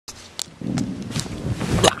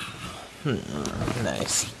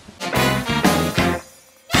Nice.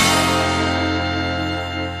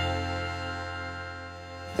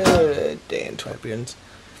 Good day in Twilight.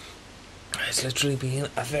 It's literally been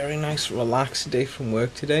a very nice, relaxed day from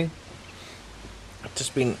work today. I've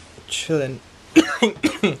just been chilling,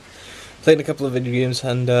 playing a couple of video games,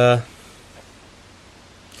 and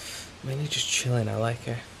mainly just chilling. I like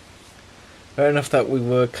it. Fair enough that we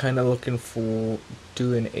were kind of looking for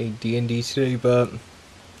doing a D&D today, but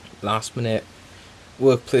last minute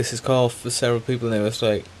workplaces call for several people, and it was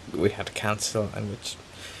like we had to cancel, and which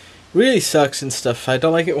really sucks and stuff. I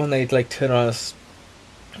don't like it when they like turn on us,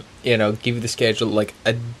 you know, give you the schedule like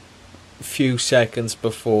a few seconds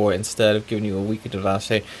before instead of giving you a week in advance.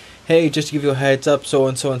 Say, hey, just to give you a heads up, so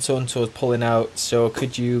and so and so and so is pulling out, so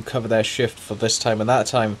could you cover their shift for this time and that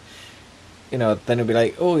time? You know, then it'll be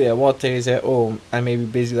like, oh yeah, what day is it? Oh, I may be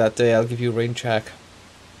busy that day, I'll give you a rain check.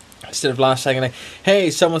 Instead of last second, like,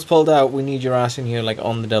 hey, someone's pulled out, we need your ass in here, like,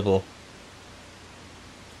 on the double.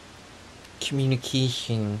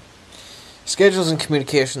 Communication. Schedules and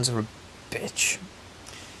communications are a bitch.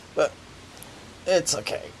 But, it's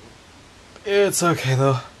okay. It's okay,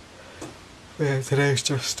 though. Yeah, today's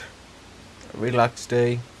just a relaxed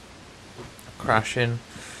day. Crashing.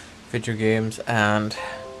 Video games, and...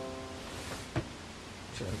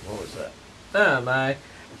 what was that? Ah, my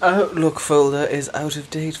Outlook folder is out of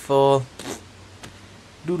date for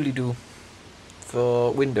doodly-doo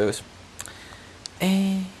for Windows.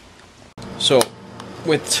 So,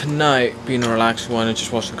 with tonight being a relaxed one and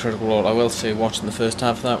just watching Critical Role, I will say watching the first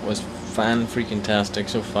half of that was fan-freaking-tastic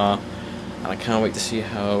so far, and I can't wait to see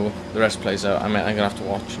how the rest plays out. I mean, I'm going to have to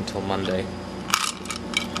watch until Monday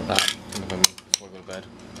for that, before I go to bed.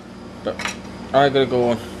 But I gotta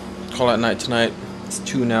go call it a night tonight. It's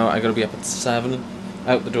 2 now, I gotta be up at 7,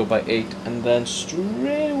 out the door by 8, and then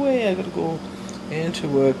straight away I gotta go into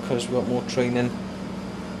work because we've got more training.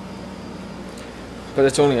 But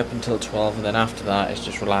it's only up until 12, and then after that it's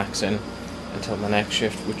just relaxing until my next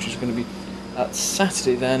shift, which is going to be at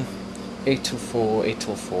Saturday then, 8 till 4, 8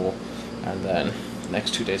 till 4, and then the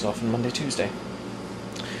next 2 days off on Monday, Tuesday.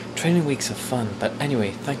 Training weeks are fun, but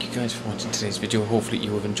anyway, thank you guys for watching today's video. Hopefully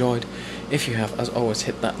you have enjoyed. If you have, as always,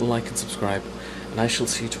 hit that like and subscribe, and I shall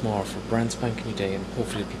see you tomorrow for a brand spanking new day, and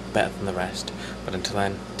hopefully it'll be better than the rest. But until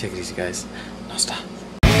then, take it easy guys. Nosta.